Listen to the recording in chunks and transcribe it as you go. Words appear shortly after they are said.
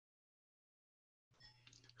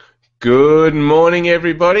Good morning,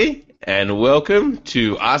 everybody, and welcome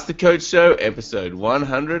to Ask the Coach Show, episode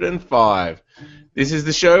 105. This is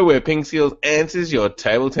the show where Pink Skills answers your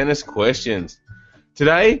table tennis questions.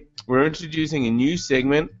 Today, we're introducing a new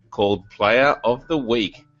segment called Player of the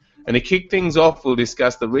Week. And to kick things off, we'll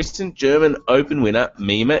discuss the recent German Open winner,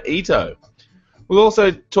 Mima Ito. We'll also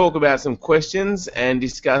talk about some questions and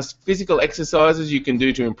discuss physical exercises you can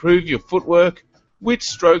do to improve your footwork, which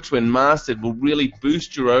strokes when mastered will really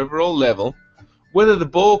boost your overall level, whether the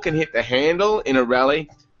ball can hit the handle in a rally,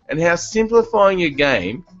 and how simplifying your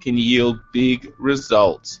game can yield big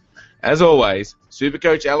results. As always,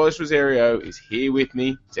 Supercoach Alois Rosario is here with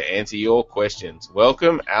me to answer your questions.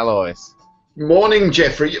 Welcome, Alois. Morning,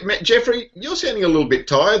 Jeffrey. Jeffrey, you're sounding a little bit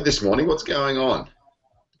tired this morning. What's going on?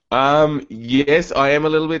 Yes, I am a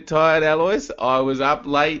little bit tired, Alois. I was up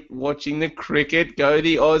late watching the cricket go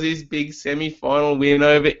the Aussies' big semi-final win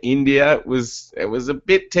over India. It was a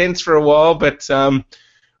bit tense for a while, but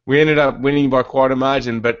we ended up winning by quite a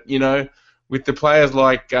margin. But, you know, with the players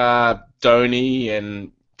like Dhoni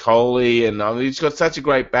and Kohli, and he's got such a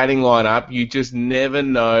great batting lineup, you just never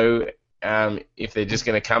know if they're just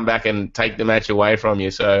going to come back and take the match away from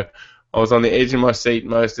you. So I was on the edge of my seat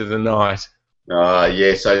most of the night.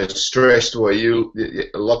 Yeah, so stressed were you?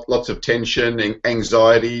 Lots of tension,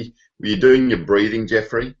 anxiety. Were you doing your breathing,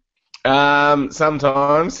 Jeffrey?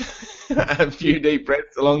 Sometimes. A few deep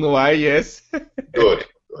breaths along the way, yes. Good.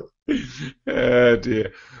 Oh,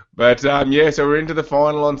 dear. But, yeah, so we're into the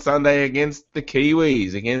final on Sunday against the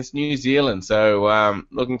Kiwis, against New Zealand. So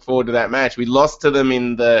looking forward to that match. We lost to them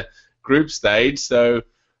in the group stage, so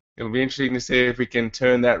it'll be interesting to see if we can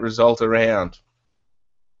turn that result around.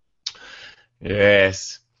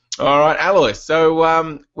 Yes. All right, Alois.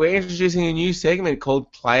 So we're introducing a new segment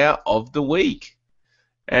called Player of the Week.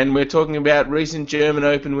 And we're talking about recent German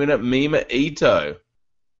Open winner Mima Ito.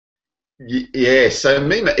 Yeah, so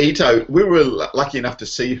Mima Ito, we were lucky enough to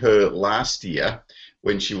see her last year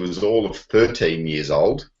when she was all of 13 years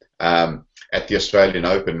old. At the Australian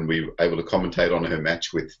Open, we were able to commentate on her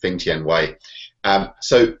match with Feng Tianwei.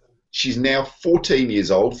 So she's now 14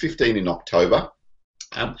 years old, 15 in October.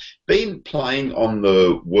 Been playing on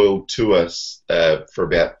the World Tour for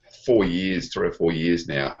about 4 years, 3 or 4 years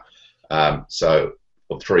now,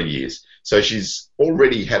 or 3 years. So she's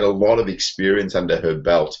already had a lot of experience under her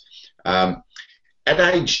belt. At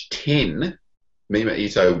age 10, Mima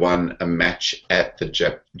Ito won a match at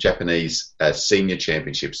the Japanese Senior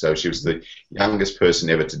Championship, so she was the youngest person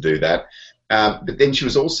ever to do that. But then she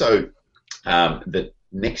was also, the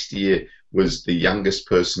next year, was the youngest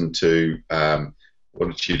person to... what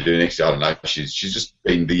did she do next? I don't know. She's just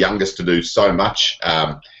been the youngest to do so much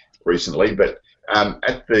recently. But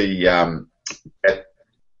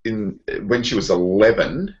when she was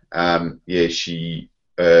 11, she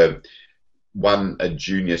won a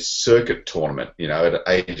junior circuit tournament. You know, at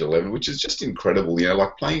age 11, which is just incredible. You know,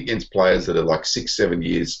 like playing against players that are like 6, 7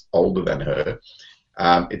 years older than her.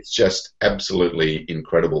 It's just absolutely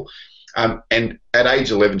incredible. And at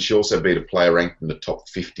age 11, she also beat a player ranked in the top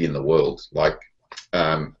 50 in the world. Like.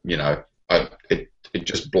 You know, it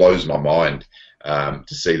just blows my mind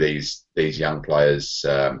to see these young players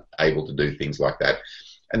able to do things like that.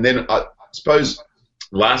 And then I suppose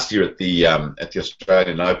last year at the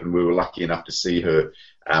Australian Open, we were lucky enough to see her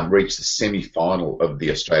reach the semi-final of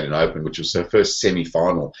the Australian Open, which was her first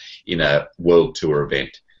semi-final in a World Tour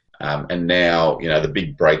event. And now, you know, the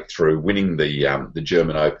big breakthrough, winning the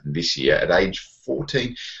German Open this year at age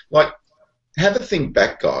 14, like. Have a think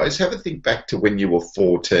back, guys. Have a think back to when you were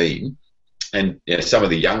 14 and you know, some of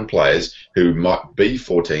the young players who might be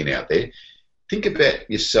 14 out there. Think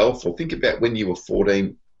about yourself or think about when you were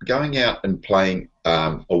 14 going out and playing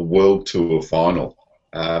a World Tour final.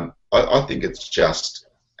 I think it's just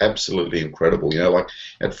absolutely incredible. You know, like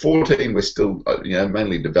at 14 we're still, you know,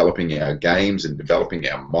 mainly developing our games and developing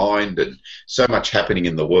our mind and so much happening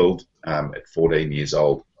in the world at 14 years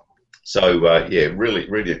old. So, yeah,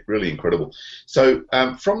 really incredible. So,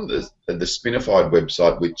 from the Spinified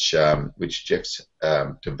website, which Jeff's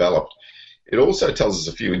developed, it also tells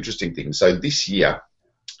us a few interesting things. So this year,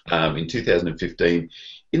 in 2015,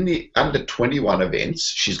 in the under-21 events,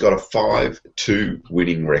 she's got a 5-2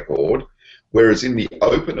 winning record, whereas in the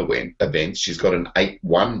open events, she's got an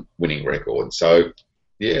 8-1 winning record. So,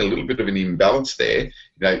 yeah, a little bit of an imbalance there. You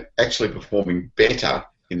know, actually performing better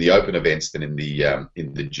in the open events than in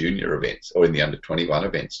the junior events or in the under-21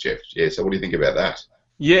 events, Jeff. Yeah, so what do you think about that?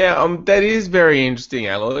 Yeah, that is very interesting,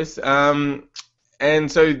 Alois. And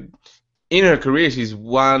so in her career, she's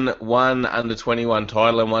won one under-21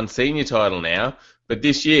 title and one senior title now. But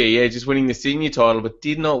this year, yeah, just winning the senior title, but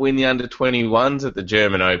did not win the under-21s at the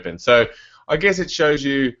German Open. So I guess it shows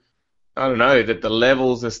you, I don't know, that the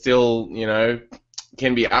levels are still,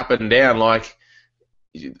 can be up and down,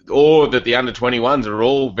 or that the under-21s are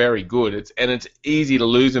all very good. It's easy to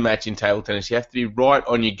lose a match in table tennis. You have to be right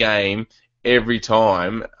on your game every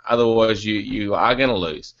time, otherwise you are going to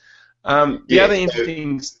lose. The other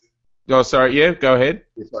interesting... Oh, sorry, yeah, go ahead.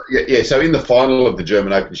 Yeah, so in the final of the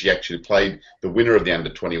German Open, she actually played the winner of the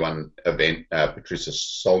under-21 event, Patricia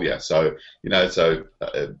Solja. So,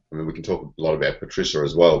 we can talk a lot about Patricia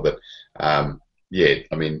as well, but,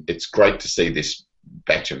 it's great to see this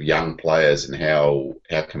batch of young players and how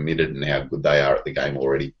committed and how good they are at the game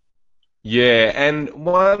already. Yeah, and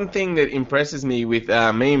one thing that impresses me with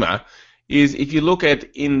Mima is if you look at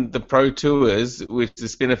in the Pro Tours, which the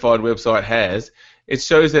Spinified website has, it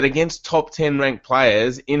shows that against top 10 ranked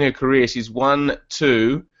players in her career, she's won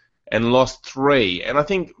 2 and lost 3. And I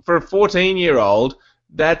think for a 14-year-old,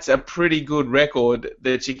 that's a pretty good record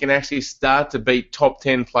that she can actually start to beat top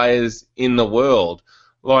 10 players in the world.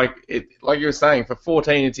 Like you were saying, for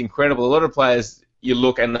 14, it's incredible. A lot of players, you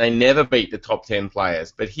look and they never beat the top 10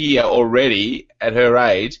 players. But here already, at her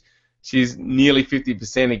age, she's nearly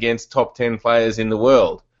 50% against top 10 players in the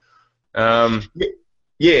world.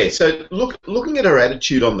 Yeah, so looking at her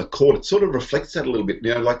attitude on the court, it sort of reflects that a little bit.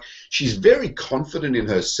 She's very confident in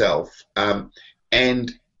herself,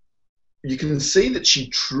 and you can see that she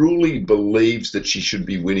truly believes that she should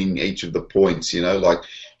be winning each of the points.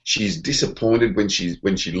 She's disappointed when she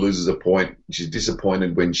loses a point. She's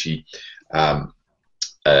disappointed when she,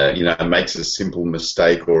 makes a simple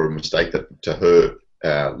mistake or a mistake that to her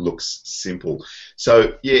looks simple.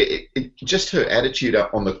 So yeah, just her attitude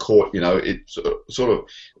on the court, it sort of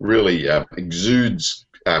really exudes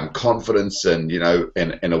confidence and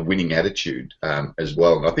and a winning attitude as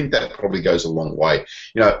well. And I think that probably goes a long way.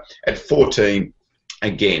 At 14,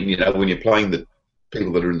 again, when you're playing the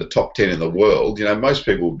people that are in the top 10 in the world, most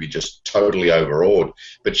people would be just totally overawed.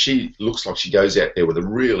 But she looks like she goes out there with a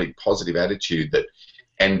really positive attitude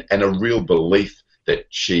and a real belief that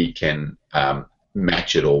she can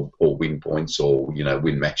match it or win points or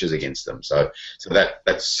win matches against them. So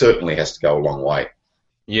that certainly has to go a long way.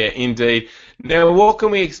 Yeah, indeed. Now, what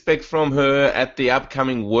can we expect from her at the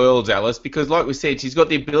upcoming Worlds, Alice? Because, like we said, she's got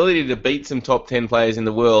the ability to beat some top 10 players in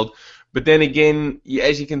the world. But then again,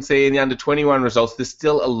 as you can see in the under-21 results, there's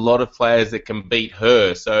still a lot of players that can beat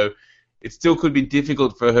her. So it still could be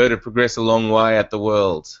difficult for her to progress a long way at the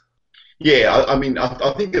Worlds. Yeah, I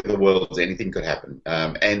think at the Worlds anything could happen.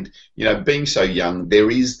 And being so young,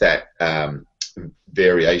 there is that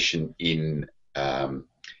variation in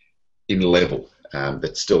level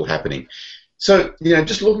that's still happening. So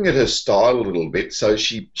just looking at her style a little bit, so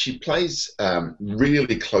she plays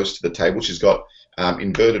really close to the table. She's got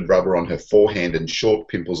inverted rubber on her forehand and short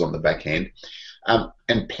pimples on the backhand,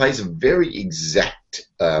 and plays a very exact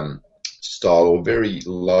style or very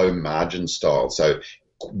low margin style. So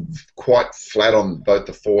quite flat on both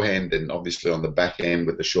the forehand and obviously on the backhand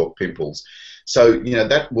with the short pimples. So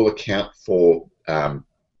that will account for the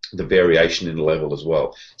variation in level as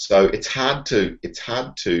well. So it's hard to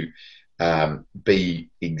be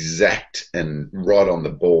exact and right on the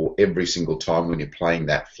ball every single time when you're playing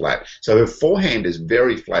that flat. So her forehand is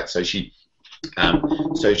very flat. So she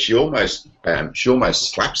almost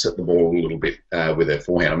slaps at the ball a little bit with her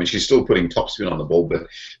forehand. She's still putting topspin on the ball,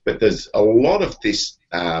 but there's a lot of this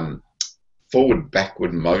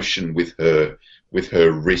forward-backward motion with her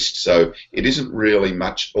wrist. So it isn't really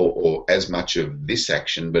much or as much of this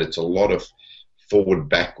action, but it's a lot of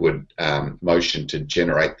forward-backward motion to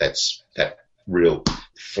generate that real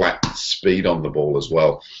flat speed on the ball as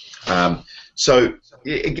well. So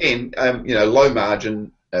again, low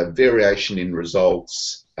margin, variation in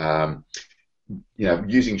results.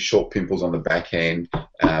 Using short pimples on the backhand.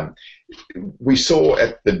 We saw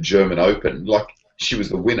at the German Open, she was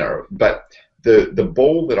the winner, but the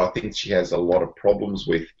ball that I think she has a lot of problems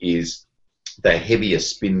with is the heavier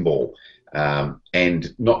spin ball.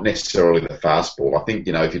 And not necessarily the fast ball. I think,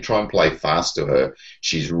 if you try and play fast to her,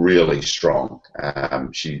 she's really strong.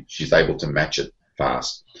 She's able to match it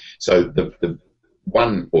fast. So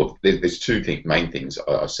there's two main things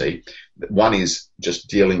I see. One is just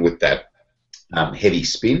dealing with that heavy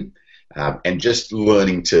spin and just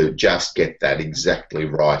learning to just get that exactly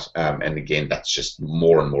right. And again, that's just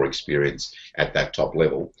more and more experience at that top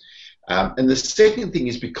level. And the second thing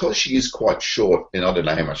is because she is quite short, and I don't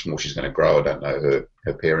know how much more she's going to grow. I don't know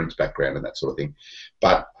her parents' background and that sort of thing.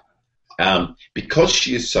 But because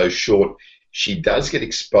she is so short, she does get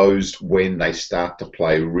exposed when they start to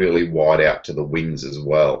play really wide out to the wings as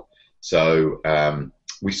well. So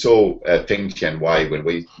we saw Feng Tian Wei when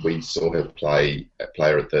we saw her play a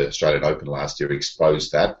player at the Australian Open last year,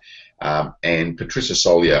 exposed that, and Patricia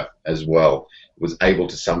Solier as well was able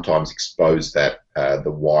to sometimes expose that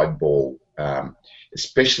the wide ball,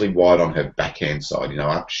 especially wide on her backhand side.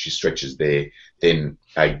 After she stretches there, then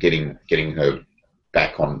getting her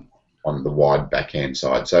back on the wide backhand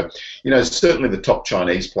side. So, certainly the top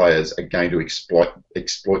Chinese players are going to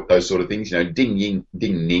exploit those sort of things. Ding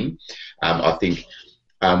Ning, I think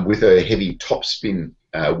with her heavy topspin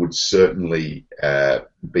would certainly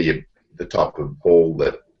be the type of ball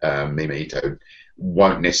that Mima Ito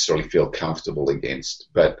won't necessarily feel comfortable against.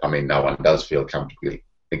 But, I mean, no one does feel comfortable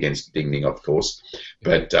against Ding Ning, of course.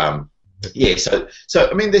 But, yeah, so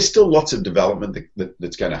I mean, there's still lots of development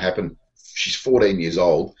that's going to happen. She's 14 years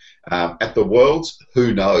old. At the Worlds,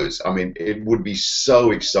 who knows? I mean, it would be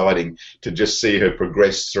so exciting to just see her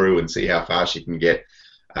progress through and see how far she can get.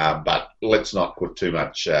 But let's not put too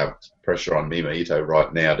much pressure on Mima Ito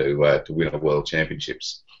right now to win a World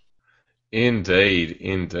Championships.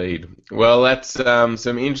 Indeed. Well, that's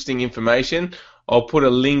some interesting information. I'll put a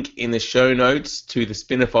link in the show notes to the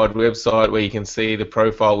Spinified website where you can see the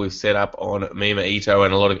profile we've set up on Mima Ito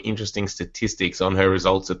and a lot of interesting statistics on her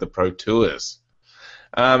results at the Pro Tours.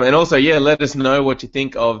 And also, let us know what you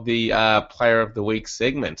think of the Player of the Week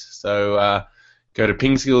segment. So go to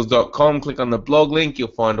pingskills.com, click on the blog link, you'll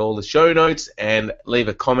find all the show notes, and leave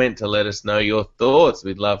a comment to let us know your thoughts.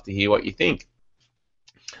 We'd love to hear what you think.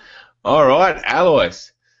 All right,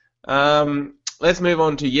 Alois. Let's move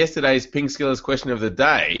on to yesterday's Pink Skillers question of the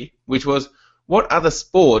day, which was, what other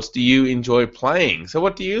sports do you enjoy playing? So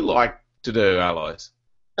what do you like to do, Alois?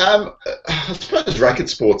 I suppose racket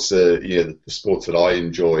sports are the sports that I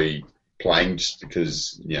enjoy playing just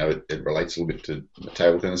because it relates a little bit to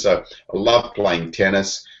table tennis. So I love playing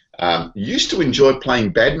tennis. Used to enjoy playing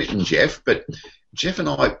badminton, Jeff, but Jeff and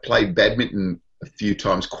I played badminton a few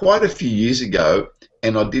times, quite a few years ago,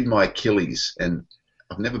 and I did my Achilles, and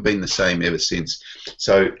I've never been the same ever since.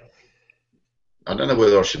 So I don't know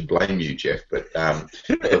whether I should blame you, Jeff, but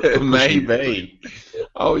maybe.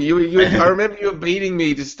 Oh, I remember you were beating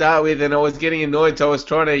me to start with, and I was getting annoyed. So I was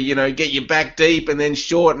trying to, get you back deep and then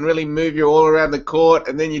short and really move you all around the court,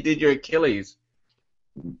 and then you did your Achilles.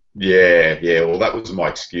 Yeah. Well, that was my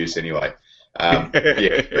excuse anyway. But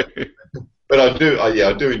I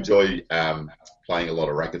do enjoy playing a lot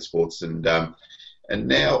of racket sports, and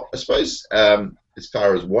now I suppose as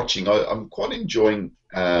far as watching, I'm quite enjoying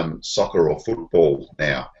soccer or football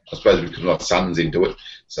now. I suppose because my son's into it,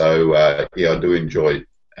 so I do enjoy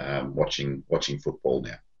watching football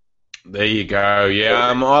now. There you go.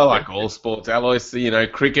 Yeah, I like all sports. Alois,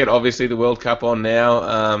 cricket, obviously the World Cup on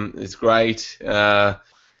now. It's great.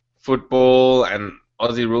 Football and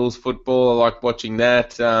Aussie rules football, I like watching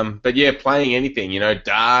that. But yeah, playing anything,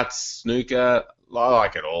 darts, snooker, I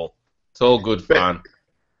like it all. It's all good fun.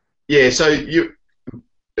 Yeah, so you,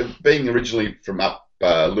 being originally from up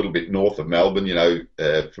a little bit north of Melbourne,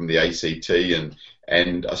 from the ACT,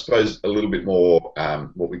 and I suppose a little bit more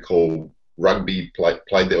what we call rugby played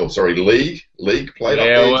there, league played up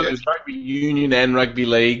there. Yeah, it's rugby union and rugby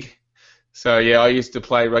league. So yeah, I used to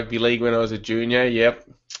play rugby league when I was a junior. Yep,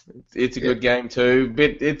 it's a good game too.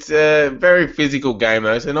 But it's a very physical game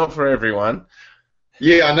though, so not for everyone.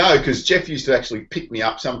 Yeah, I know, because Jeff used to actually pick me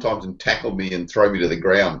up sometimes and tackle me and throw me to the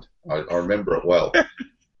ground. I remember it well.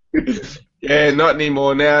 Yeah, not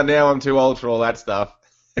anymore. Now I'm too old for all that stuff.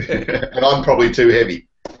 And I'm probably too heavy.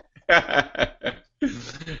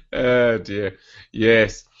 Oh, dear.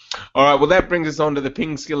 Yes. All right, well, that brings us on to the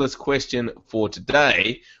Ping Skillers question for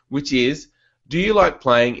today, which is, do you like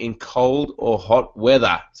playing in cold or hot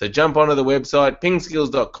weather? So jump onto the website,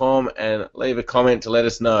 pingskills.com, and leave a comment to let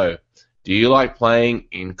us know. Do you like playing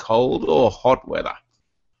in cold or hot weather?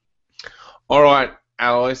 All right,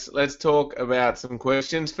 Alois, let's talk about some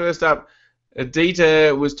questions. First up,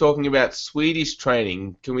 Dieter was talking about Swedish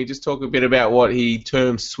training. Can we just talk a bit about what he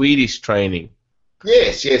termed Swedish training?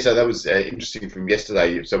 Yes. So that was interesting from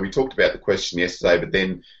yesterday. So we talked about the question yesterday, but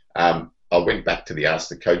then I went back to the Ask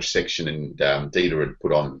the Coach section, and Dieter had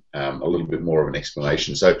put on a little bit more of an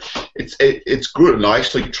explanation. So it's good, and I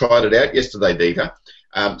actually tried it out yesterday, Dieter.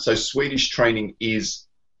 So Swedish training is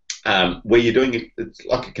where you're doing it, it's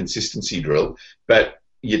like a consistency drill, but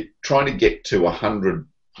you're trying to get to 100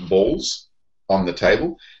 balls on the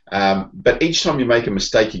table. But each time you make a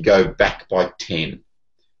mistake, you go back by 10.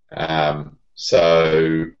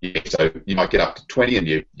 So you might get up to 20 and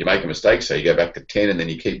you make a mistake, so you go back to 10 and then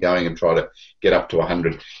you keep going and try to get up to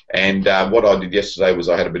 100. And what I did yesterday was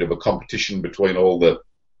I had a bit of a competition between all the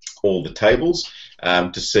all the tables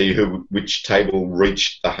to see which table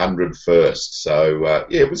reached the 100 first. So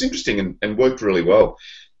yeah, it was interesting and worked really well.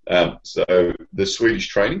 So the Swedish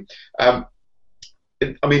training.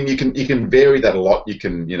 I mean, you can vary that a lot. You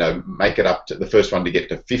can make it up to the first one to get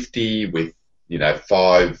to 50 with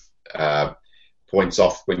 5 points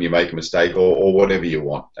off when you make a mistake, or whatever you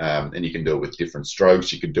want. And you can do it with different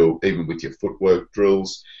strokes. You can do it even with your footwork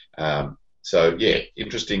drills. So yeah,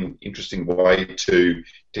 interesting way to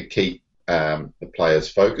keep the players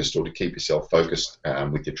focused, or to keep yourself focused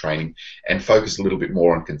with your training, and focus a little bit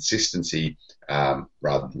more on consistency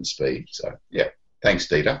rather than speed. So yeah, thanks,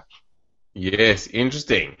 Dieter. Yes,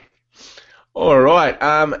 interesting. All right.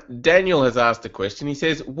 Daniel has asked a question. He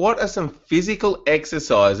says, what are some physical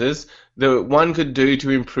exercises that one could do to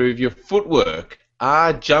improve your footwork?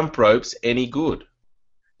 Are jump ropes any good?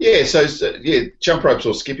 Yeah, so jump ropes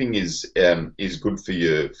or skipping is good for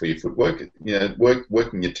your footwork.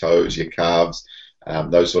 Working your toes, your calves,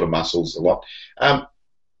 those sort of muscles a lot.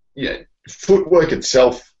 Footwork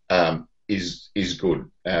itself is good.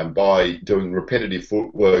 By doing repetitive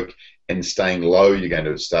footwork and staying low, you're going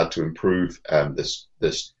to start to improve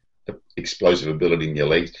the explosive ability in your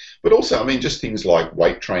legs. But also, I mean, just things like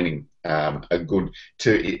weight training are good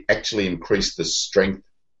to actually increase the strength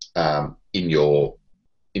in your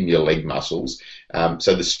leg muscles.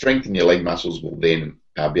 So the strength in your leg muscles will then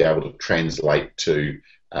be able to translate to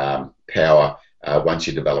power once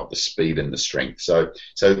you develop the speed and the strength. So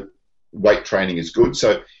weight training is good.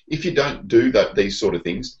 So if you don't do these sort of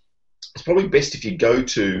things, it's probably best if you go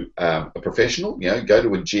to a professional. Go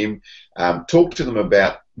to a gym, talk to them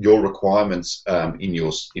about your requirements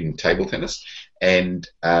in table tennis, and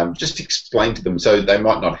just explain to them. So they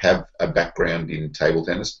might not have a background in table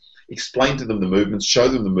tennis. Explain to them the movements, show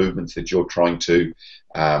them the movements that you're trying to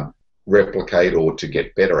replicate or to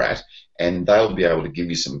get better at, and they'll be able to give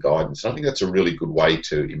you some guidance. And I think that's a really good way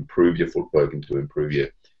to improve your footwork and to improve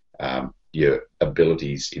your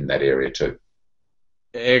abilities in that area too.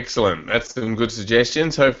 Excellent. That's some good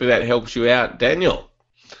suggestions. Hopefully that helps you out, Daniel.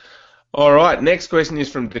 All right, next question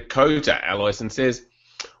is from Dakota Alois and says,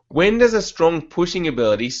 when does a strong pushing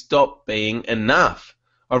ability stop being enough?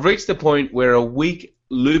 I've reached the point where a weak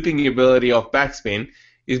looping ability off backspin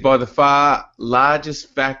is by the far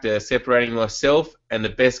largest factor separating myself and the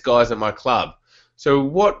best guys at my club. So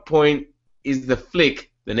what point is the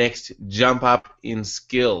flick the next jump up in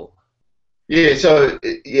skill? Yeah, so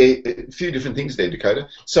a few different things there, Dakota.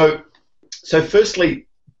 So firstly,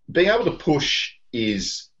 being able to push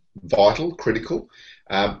is vital, critical,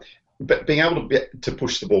 but being able to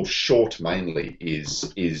push the ball short mainly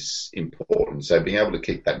is important. So being able to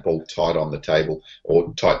keep that ball tight on the table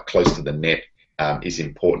or tight close to the net is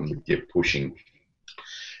important with your pushing.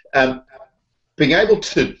 Being able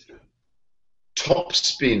to top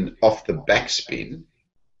spin off the backspin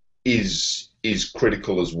is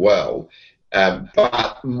critical as well.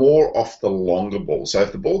 But more off the longer ball. So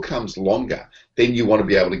if the ball comes longer, then you want to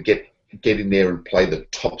be able to get in there and play the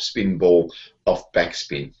top spin ball off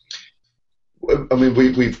backspin. I mean,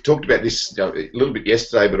 we've talked about this a little bit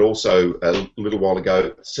yesterday, but also a little while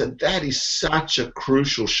ago. So that is such a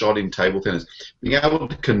crucial shot in table tennis. Being able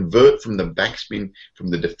to convert from the backspin, from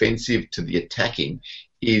the defensive to the attacking,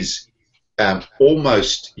 is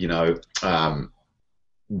almost,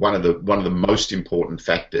 one of the most important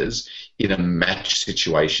factors in a match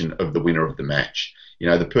situation of the winner of the match.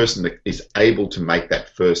 The person that is able to make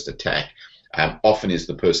that first attack often is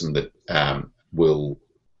the person that will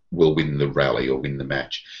win the rally or win the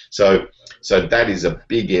match. So that is a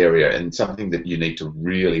big area and something that you need to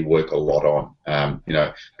really work a lot on.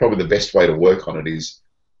 Probably the best way to work on it is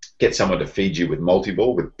get someone to feed you with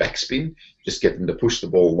multi-ball, with backspin. Just get them to push the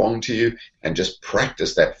ball long to you and just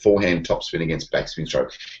practice that forehand topspin against backspin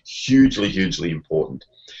stroke. Hugely, hugely important.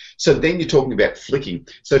 So then you're talking about flicking.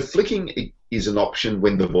 So flicking is an option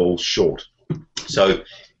when the ball's short. So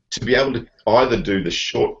to be able to either do the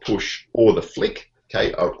short push or the flick,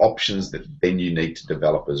 okay, are options that then you need to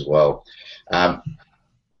develop as well.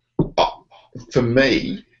 For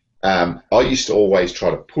me, I used to always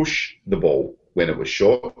try to push the ball when it was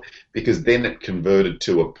short, because then it converted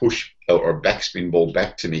to a push or a backspin ball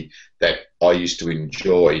back to me that I used to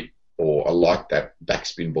enjoy, or I liked that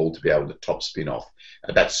backspin ball to be able to top spin off.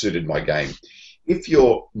 That suited my game. If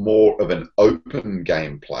you're more of an open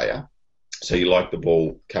game player, so you like the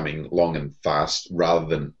ball coming long and fast rather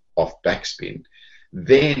than off backspin,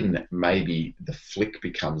 then maybe the flick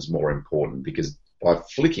becomes more important, because by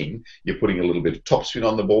flicking, you're putting a little bit of topspin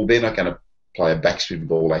on the ball. They're not going to play a backspin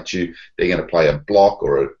ball at you. They're going to play a block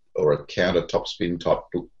or a counter topspin type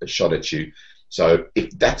shot at you. So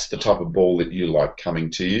if that's the type of ball that you like coming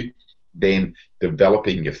to you, then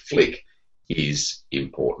developing your flick is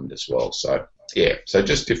important as well. So yeah, so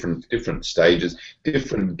just different stages,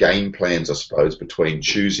 different game plans, I suppose, between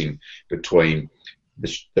choosing between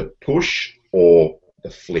the push or the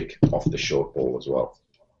flick off the short ball as well.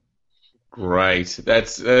 Great.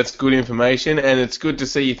 That's good information, and it's good to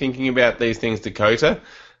see you thinking about these things, Dakota.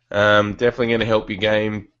 Definitely going to help your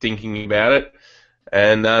game thinking about it.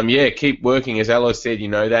 And yeah, keep working. As Alois said,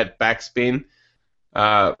 that backspin,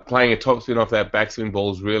 playing a topspin off that backspin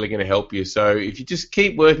ball is really going to help you. So if you just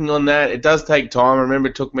keep working on that, it does take time. I remember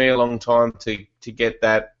it took me a long time to get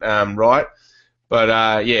that right.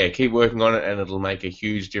 But yeah, keep working on it, and it'll make a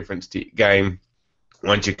huge difference to your game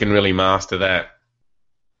once you can really master that.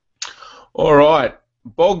 All right.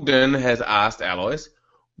 Bogdan has asked Alois,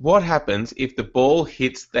 what happens if the ball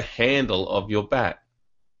hits the handle of your bat?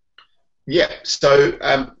 Yeah, so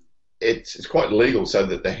it's quite legal, so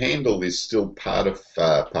that the handle is still part of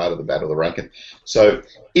the bat or the racket. So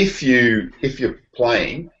if you're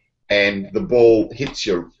playing and the ball hits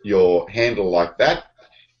your handle like that,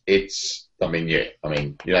 you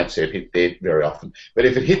don't see it hit there very often. But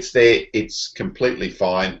if it hits there, it's completely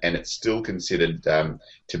fine, and it's still considered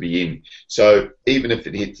to be in. So even if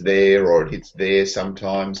it hits there or it hits there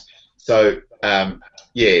sometimes, so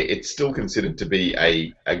yeah, it's still considered to be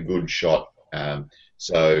a good shot. Yeah,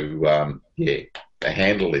 the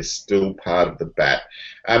handle is still part of the bat.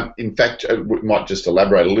 In fact, we might just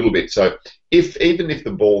elaborate a little bit. So even if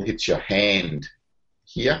the ball hits your hand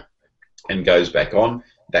here and goes back on,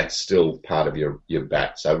 that's still part of your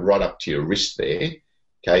bat. So right up to your wrist there,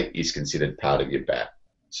 okay, is considered part of your bat.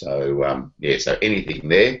 So yeah, so anything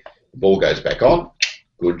there, the ball goes back on,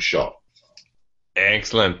 good shot.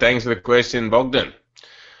 Excellent. Thanks for the question, Bogdan.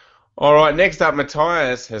 All right, next up,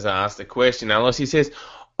 Matthias has asked a question. Alice, he says,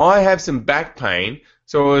 I have some back pain,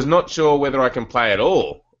 so I was not sure whether I can play at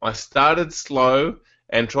all. I started slow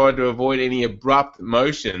and tried to avoid any abrupt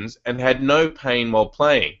motions and had no pain while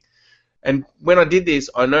playing. And when I did this,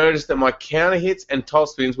 I noticed that my counter hits and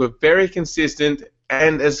topspins were very consistent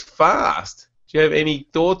and as fast. Do you have any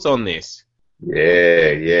thoughts on this?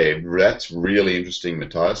 Yeah, that's really interesting,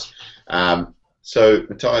 Matthias. So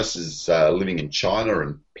Matthias is living in China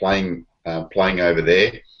and playing over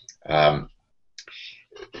there.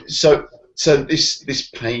 So this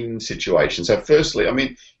pain situation. So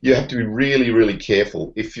firstly, you have to be really, really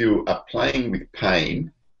careful. If you are playing with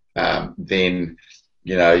pain, then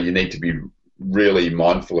you need to be really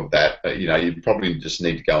mindful of that. You probably just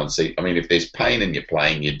need to go and see. If there's pain and you're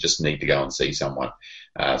playing, you just need to go and see someone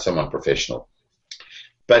professional.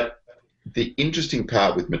 But the interesting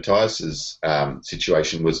part with Matthias's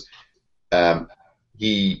situation was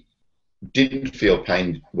he didn't feel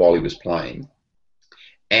pain while he was playing,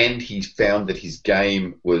 and he found that his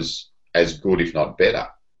game was as good, if not better.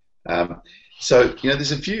 So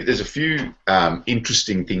there's a few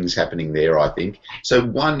interesting things happening there, I think. So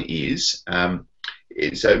one is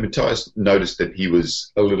so Matthias noticed that he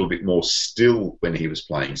was a little bit more still when he was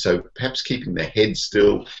playing. So perhaps keeping the head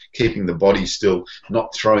still, keeping the body still,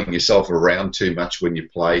 not throwing yourself around too much when you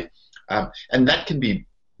play, and that can be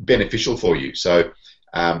beneficial for you. So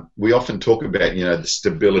we often talk about the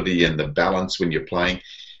stability and the balance when you're playing,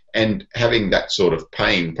 and having that sort of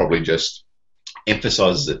pain probably just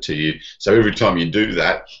emphasizes it to you. So every time you do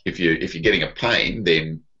that, if you're getting a pain,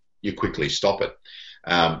 then you quickly stop it.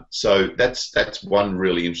 So that's one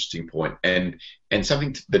really interesting point, and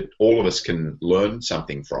something that all of us can learn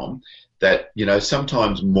something from. That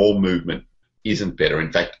sometimes more movement isn't better.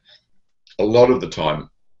 In fact, a lot of the time,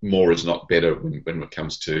 more is not better when it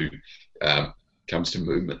comes to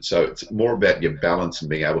movement. So it's more about your balance and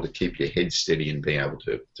being able to keep your head steady and being able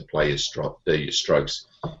to play your strokes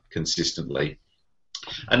consistently.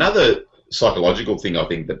 Another psychological thing I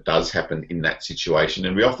think that does happen in that situation,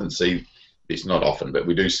 and we often see this, not often, but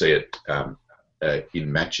we do see it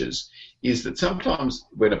in matches, is that sometimes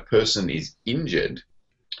when a person is injured,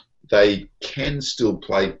 they can still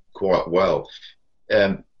play quite well.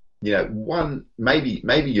 Maybe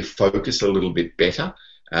you focus a little bit better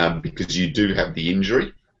because you do have the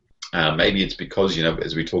injury. Maybe it's because,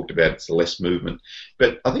 as we talked about, it's less movement.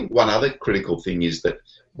 But I think one other critical thing is that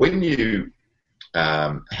when you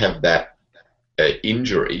have that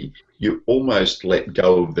injury, you almost let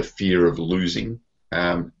go of the fear of losing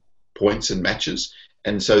points and matches,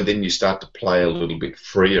 and so then you start to play a little bit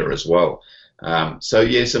freer as well. So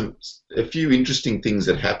yeah, a few interesting things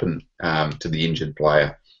that happen to the injured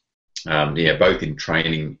player, both in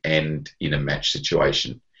training and in a match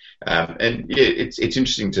situation. And yeah, it's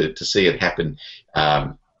interesting to see it happen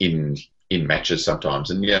in in matches sometimes.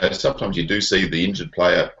 And sometimes you do see the injured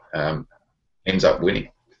player ends up winning.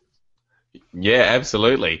 Yeah,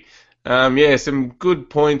 absolutely. Some good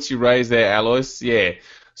points you raised there, Alois. Yeah.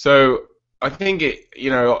 So I think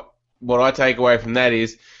what I take away from that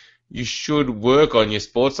is you should work on your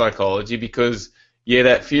sports psychology because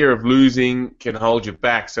that fear of losing can hold you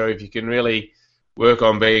back. So if you can really work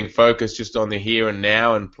on being focused just on the here and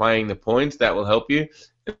now and playing the points, that will help you.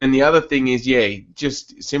 And the other thing is,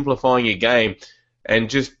 just simplifying your game and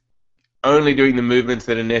just only doing the movements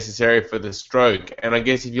that are necessary for the stroke. And I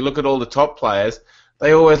guess if you look at all the top players,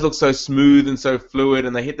 they always look so smooth and so fluid,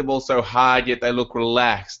 and they hit the ball so hard, yet they look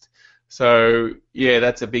relaxed. So,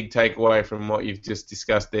 that's a big takeaway from what you've just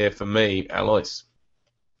discussed there for me, Alois.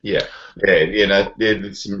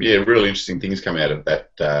 There's some really interesting things come out of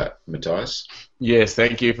that, Matthias. Yes,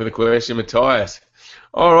 thank you for the question, Matthias.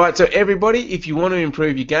 All right, so everybody, if you want to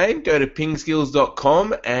improve your game, go to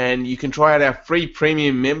pingskills.com and you can try out our free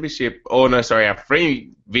premium membership, our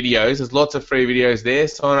free videos. There's lots of free videos there.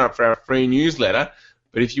 Sign up for our free newsletter.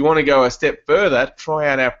 But if you want to go a step further, try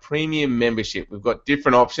out our premium membership. We've got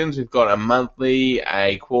different options. We've got a monthly,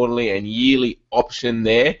 a quarterly, and yearly option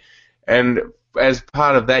there. And as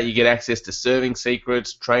part of that, you get access to serving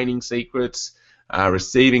secrets, training secrets,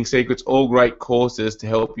 receiving secrets, all great courses to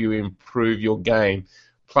help you improve your game.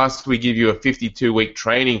 Plus, we give you a 52-week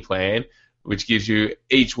training plan, which gives you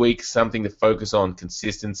each week something to focus on,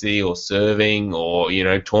 consistency or serving or,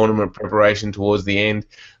 tournament preparation towards the end.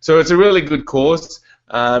 So it's a really good course.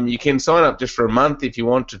 You can sign up just for a month if you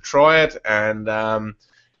want to try it, and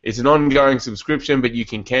it's an ongoing subscription, but you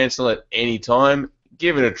can cancel it any time.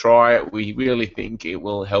 Give it a try. We really think it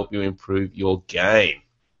will help you improve your game.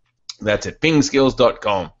 That's at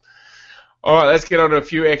pingskills.com. All right, let's get on to a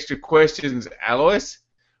few extra questions, Alois.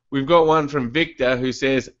 We've got one from Victor who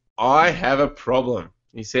says, I have a problem.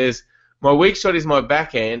 He says, my weak shot is my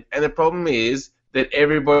backhand, and the problem is that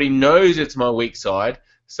everybody knows it's my weak side,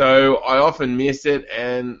 so I often miss it,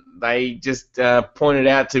 and they just pointed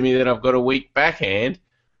out to me that I've got a weak backhand.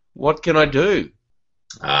 What can I do?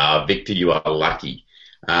 Victor, you are lucky.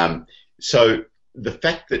 So the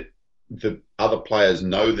fact that the other players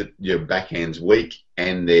know that your backhand's weak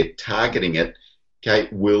and they're targeting it,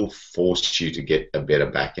 will force you to get a better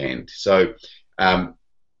backhand. So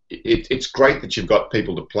it's great that you've got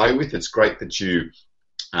people to play with. It's great that you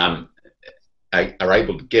are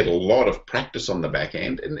able to get a lot of practice on the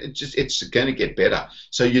backhand, and it's going to get better.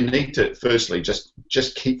 So you need to firstly just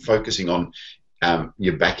keep focusing on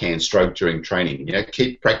your backhand stroke during training.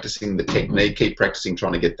 Keep practicing the technique, keep practicing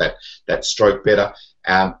trying to get that stroke better,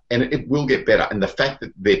 and it will get better. And the fact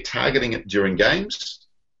that they're targeting it during games,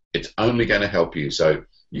 it's only going to help you. So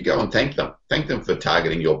you go and thank them for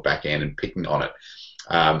targeting your backhand and picking on it.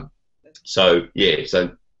 So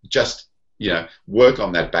just work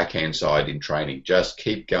on that backhand side in training. Just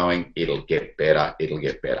keep going. It'll get better. It'll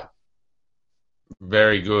get better.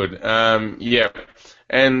 Very good. And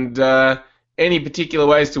any particular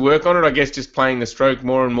ways to work on it? I guess just playing the stroke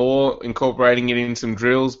more and more, incorporating it in some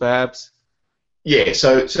drills, perhaps. Yeah.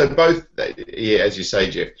 So both. As you say,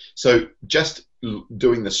 Jeff. So just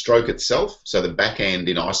doing the stroke itself, so the backhand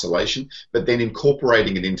in isolation, but then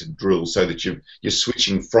incorporating it into drills so that you're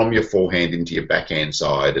switching from your forehand into your backhand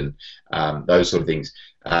side, and those sort of things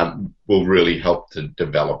will really help to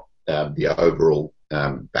develop the overall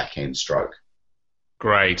backhand stroke.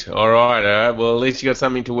 Great. All right. Well, at least you got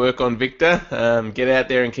something to work on, Victor. Get out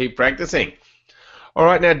there and keep practicing. All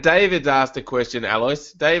right. Now, David's asked a question,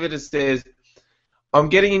 Alois. David says, I'm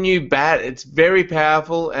getting a new bat. It's very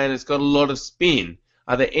powerful and it's got a lot of spin.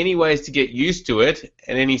 Are there any ways to get used to it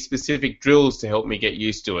and any specific drills to help me get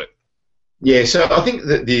used to it? Yeah, so I think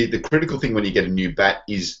that the critical thing when you get a new bat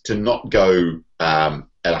is to not go at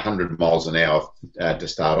 100 miles an hour to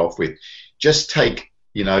start off with. Just take,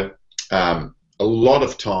 a lot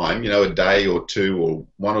of time, a day or two or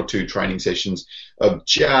one or two training sessions of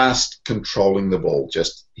just controlling the ball,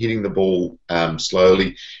 just hitting the ball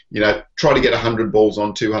slowly. Try to get 100 balls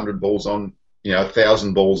on, 200 balls on,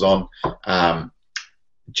 1,000 balls on,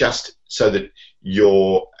 just so that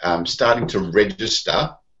you're starting to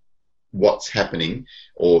register what's happening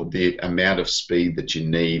or the amount of speed that you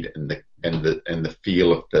need and the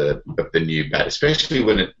feel of the new bat, especially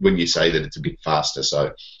when you say that it's a bit faster.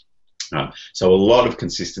 So a lot of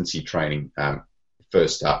consistency training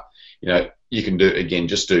first up. You can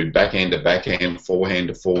just do backhand to backhand, forehand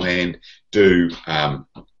to forehand, do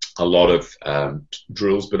a lot of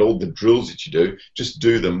drills, but all the drills that you do, just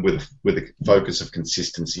do them with a focus of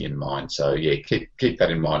consistency in mind. So keep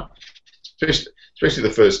that in mind, especially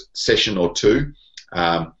the first session or two.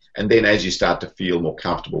 and then as you start to feel more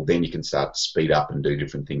comfortable, then you can start to speed up and do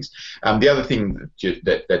different things. The other thing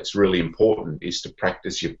that's really important is to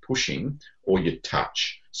practice your pushing or your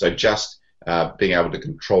touch. So just being able to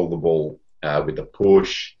control the ball with a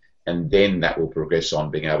push, and then that will progress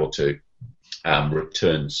on being able to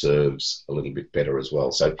return serves a little bit better as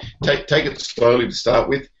well. So take it slowly to start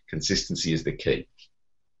with. Consistency is the key.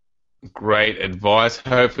 Great advice.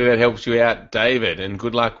 Hopefully that helps you out, David, and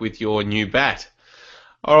good luck with your new bat.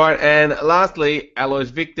 All right, and lastly,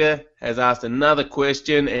 Alois Victor has asked another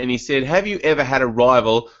question, and he said, have you ever had a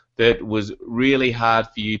rival that was really hard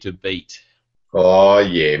for you to beat? Oh,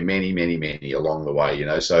 yeah, many along the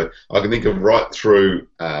way, So I can think of right through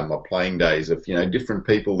my playing days of, different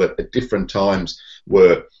people that at different times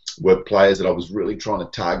were players that I was really trying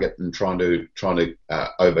to target and trying to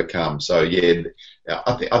overcome. So, yeah,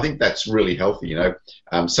 I think that's really healthy,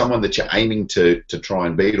 Someone that you're aiming to try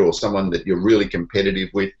and beat, or someone that you're really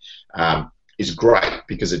competitive with, is great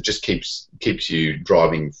because it just keeps you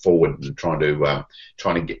driving forward and trying to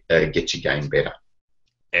get your game better.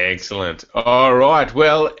 Excellent. All right.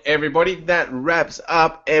 Well, everybody, that wraps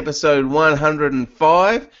up episode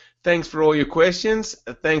 105. Thanks for all your questions.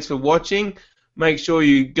 Thanks for watching. Make sure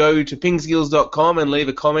you go to pingskills.com and leave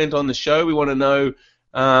a comment on the show. We want to know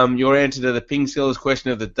your answer to the Ping Skills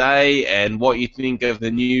question of the day and what you think of the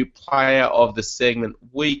new player of the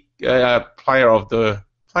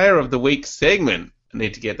week segment. I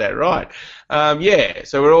need to get that right.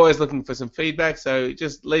 So we're always looking for some feedback, so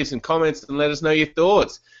just leave some comments and let us know your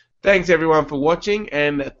thoughts. Thanks, everyone, for watching,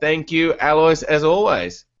 and thank you, Alois, as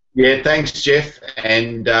always. Yeah, thanks, Jeff,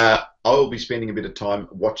 and I will be spending a bit of time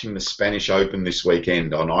watching the Spanish Open this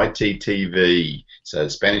weekend on ITTV. So the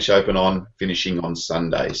Spanish Open finishing on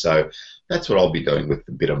Sunday, so that's what I'll be doing with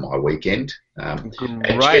a bit of my weekend.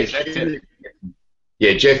 Great.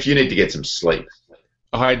 Jeff, you need to get some sleep.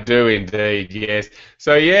 I do indeed, yes.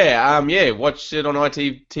 So watch it on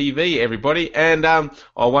ITV, everybody. And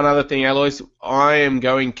one other thing, Alois, I am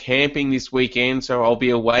going camping this weekend, so I'll be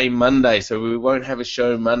away Monday. So we won't have a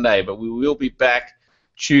show Monday, but we will be back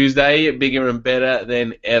Tuesday, bigger and better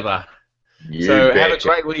than ever. Have a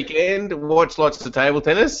great weekend. Watch lots of table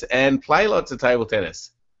tennis and play lots of table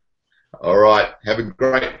tennis. All right. Have a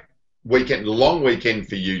great weekend, long weekend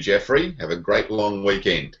for you, Jeffrey. Have a great long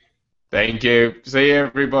weekend. Thank you. See you,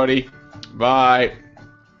 everybody. Bye.